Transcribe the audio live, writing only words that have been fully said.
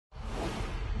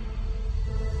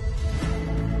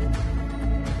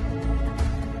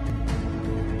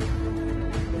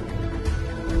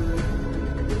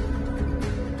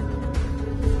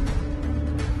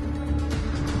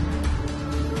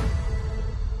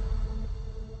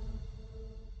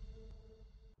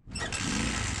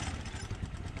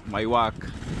my work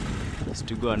is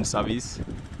to go and service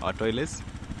our toilets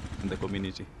in the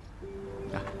community.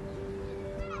 Yeah.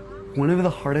 One of the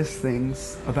hardest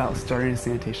things about starting a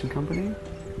sanitation company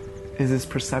is this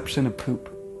perception of poop.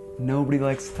 Nobody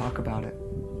likes to talk about it.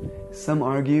 Some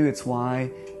argue it's why,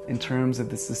 in terms of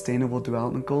the Sustainable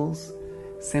Development Goals,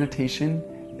 sanitation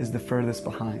is the furthest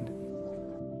behind.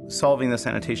 Solving the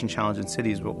sanitation challenge in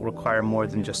cities will require more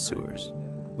than just sewers.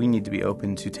 We need to be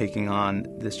open to taking on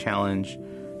this challenge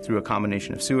through a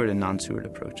combination of sewered and non-sewered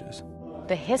approaches.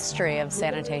 The history of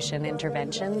sanitation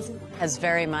interventions has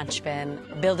very much been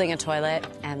building a toilet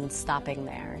and stopping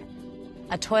there.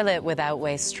 A toilet without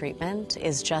waste treatment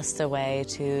is just a way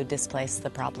to displace the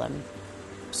problem.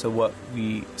 So what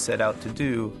we set out to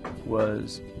do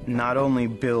was not only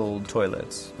build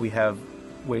toilets, we have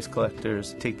waste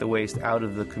collectors take the waste out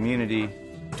of the community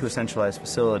to a centralized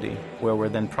facility where we're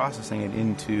then processing it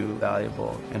into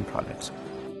valuable end products.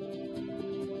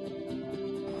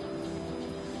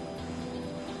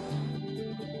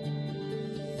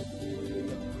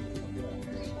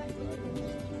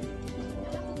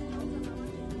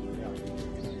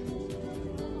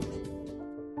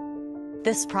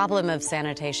 This problem of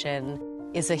sanitation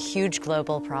is a huge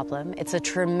global problem. It's a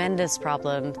tremendous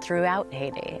problem throughout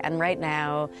Haiti. And right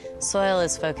now, soil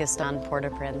is focused on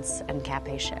Port-au-Prince and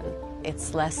Cap-Haïtien.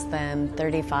 It's less than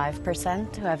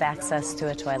 35% who have access to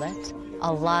a toilet.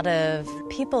 A lot of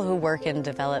people who work in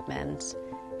development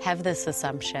have this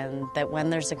assumption that when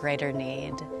there's a greater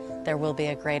need, there will be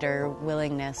a greater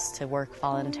willingness to work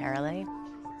voluntarily.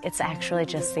 It's actually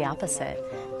just the opposite.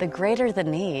 The greater the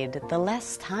need, the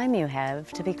less time you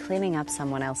have to be cleaning up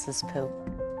someone else's poop.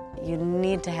 You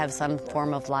need to have some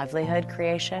form of livelihood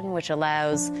creation, which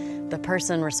allows the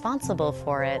person responsible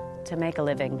for it to make a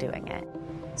living doing it.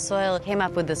 Soil came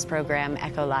up with this program,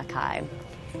 ecological.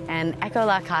 And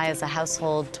ecological is a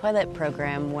household toilet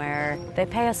program where they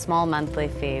pay a small monthly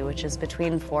fee, which is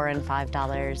between $4 and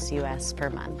 $5 US per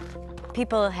month.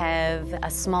 People have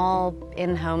a small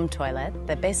in-home toilet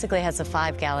that basically has a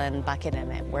 5-gallon bucket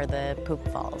in it where the poop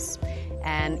falls.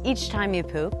 And each time you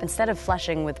poop, instead of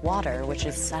flushing with water, which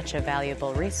is such a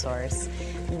valuable resource,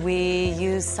 we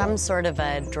use some sort of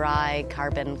a dry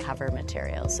carbon cover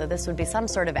material. So this would be some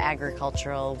sort of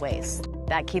agricultural waste.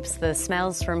 That keeps the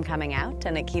smells from coming out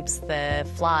and it keeps the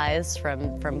flies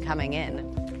from coming in.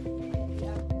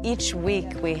 Each week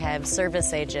we have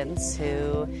service agents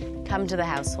who come to the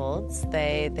households.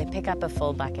 They pick up a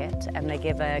full bucket and they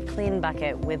give a clean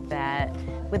bucket with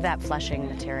that flushing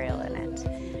material in it.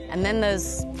 And then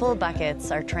those full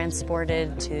buckets are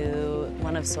transported to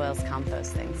one of Soil's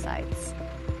composting sites.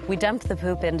 We dump the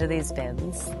poop into these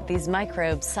bins. These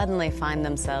microbes suddenly find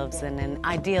themselves in an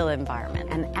ideal environment.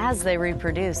 And as they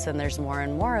reproduce and there's more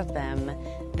and more of them,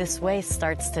 this waste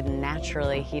starts to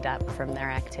naturally heat up from their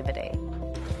activity.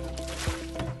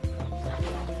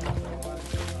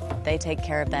 They take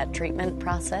care of that treatment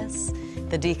process.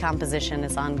 The decomposition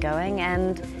is ongoing,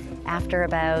 and after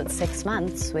about 6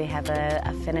 months, we have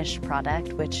a finished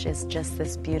product, which is just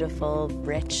this beautiful,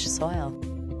 rich soil.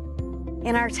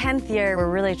 In our 10th year,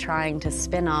 we're really trying to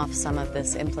spin off some of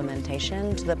this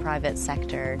implementation to the private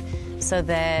sector so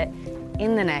that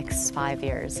in the next 5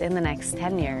 years, in the next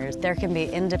 10 years, there can be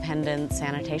independent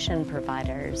sanitation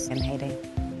providers in Haiti.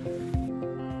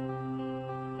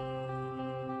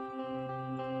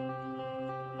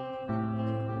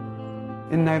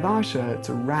 In Naivasha, it's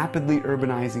a rapidly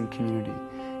urbanizing community.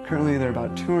 Currently, there are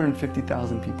about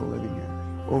 250,000 people living here.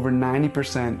 Over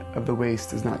 90% of the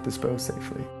waste is not disposed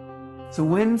safely. So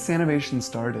when Sanitation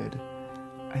started,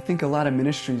 I think a lot of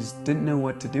ministries didn't know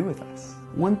what to do with us.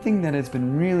 One thing that has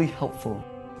been really helpful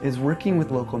is working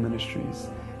with local ministries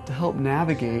to help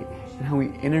navigate and how we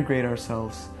integrate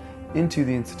ourselves into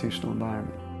the institutional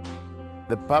environment.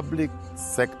 The public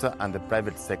sector and the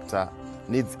private sector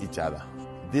needs each other.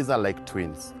 These are like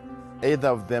twins. Either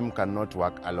of them cannot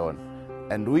work alone.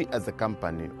 And we as a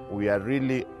company, we are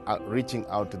really reaching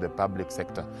out to the public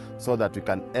sector so that we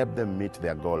can help them meet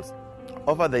their goals.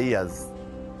 Over the years,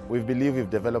 we believe we've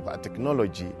developed a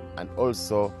technology and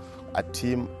also a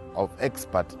team of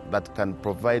experts that can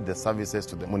provide the services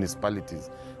to the municipalities,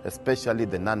 especially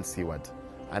the non-sewered.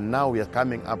 And now we are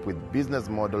coming up with business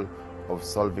model of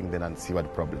solving the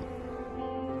non-sewered problem.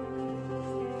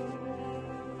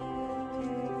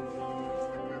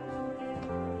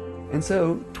 And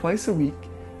so, twice a week,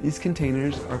 these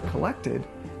containers are collected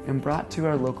and brought to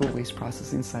our local waste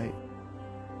processing site.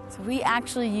 So we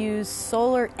actually use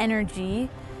solar energy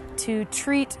to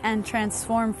treat and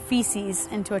transform feces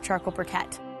into a charcoal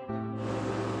briquette.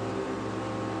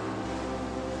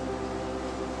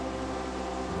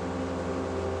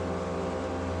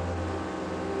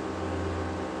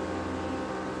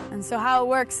 And so how it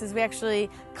works is we actually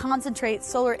concentrate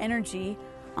solar energy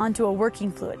onto a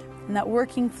working fluid. And that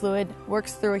working fluid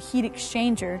works through a heat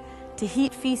exchanger to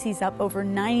heat feces up over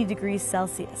 90 degrees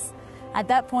Celsius. At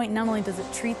that point, not only does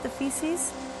it treat the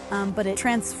feces, but it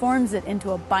transforms it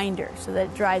into a binder so that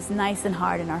it dries nice and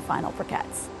hard in our final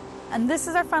briquettes. And this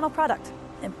is our final product.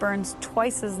 It burns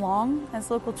twice as long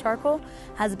as local charcoal,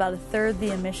 has about 1/3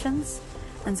 the emissions,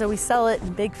 and so we sell it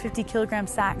in big 50-kilogram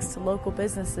sacks to local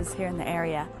businesses here in the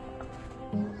area.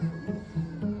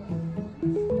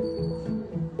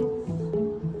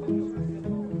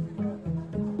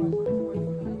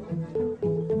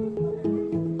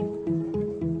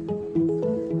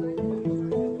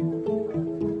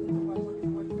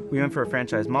 We went for a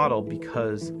franchise model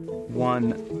because,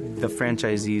 one, the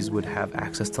franchisees would have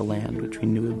access to land, which we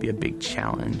knew would be a big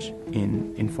challenge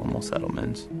in informal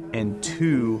settlements. And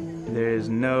two, there is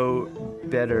no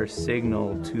better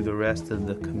signal to the rest of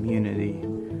the community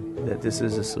that this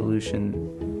is a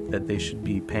solution that they should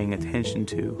be paying attention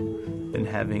to than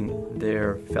having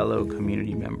their fellow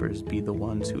community members be the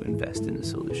ones who invest in the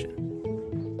solution.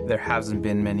 There hasn't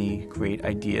been many great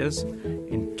ideas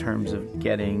in terms of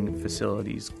getting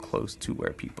facilities close to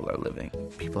where people are living.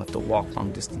 People have to walk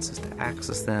long distances to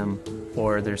access them,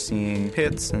 or they're seeing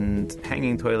pits and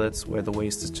hanging toilets where the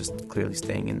waste is just clearly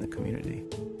staying in the community.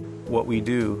 What we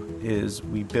do is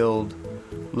we build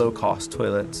low-cost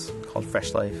toilets called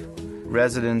Fresh Life.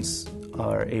 Residents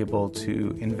are able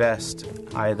to invest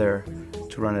either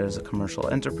to run it as a commercial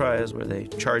enterprise where they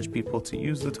charge people to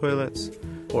use the toilets,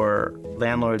 or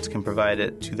landlords can provide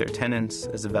it to their tenants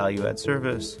as a value-add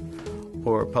service,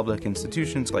 or public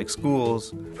institutions like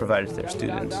schools provide it to their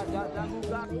students.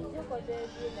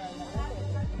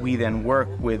 We then work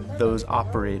with those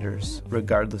operators,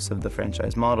 regardless of the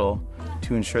franchise model,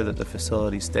 to ensure that the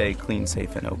facilities stay clean,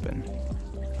 safe, and open.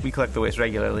 We collect the waste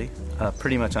regularly,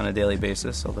 pretty much on a daily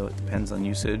basis, although it depends on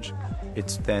usage.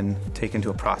 It's then taken to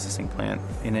a processing plant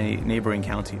in a neighboring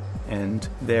county, and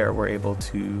there we're able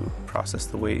to process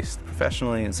the waste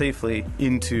professionally and safely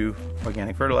into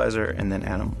organic fertilizer and then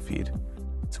animal feed.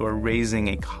 So we're raising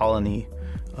a colony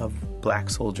of black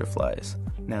soldier flies.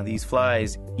 Now these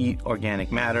flies eat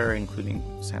organic matter, including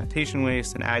sanitation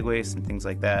waste and ag waste and things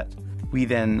like that. We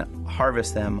then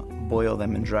harvest them, boil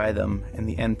them, and dry them, and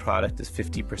the end product is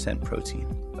 50% protein.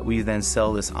 We then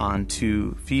sell this on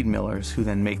to feed millers who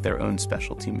then make their own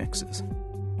specialty mixes.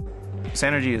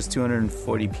 Sanergy is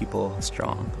 240 people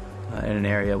strong in an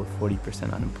area with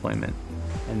 40% unemployment,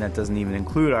 and that doesn't even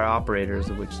include our operators,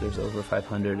 of which there's over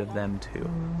 500 of them too.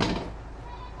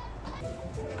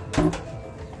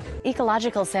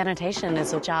 Ecological sanitation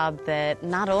is a job that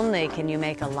not only can you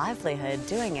make a livelihood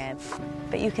doing it,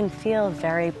 but you can feel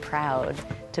very proud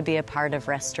to be a part of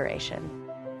restoration.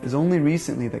 It's only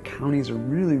recently that counties are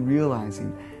really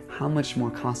realizing how much more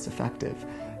cost-effective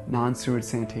non-sewered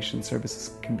sanitation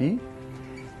services can be,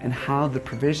 and how the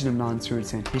provision of non-sewered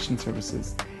sanitation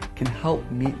services can help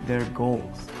meet their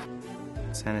goals.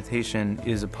 Sanitation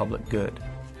is a public good,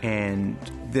 and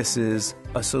this is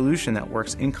a solution that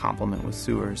works in complement with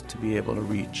sewers to be able to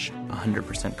reach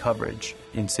 100% coverage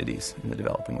in cities in the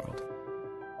developing world.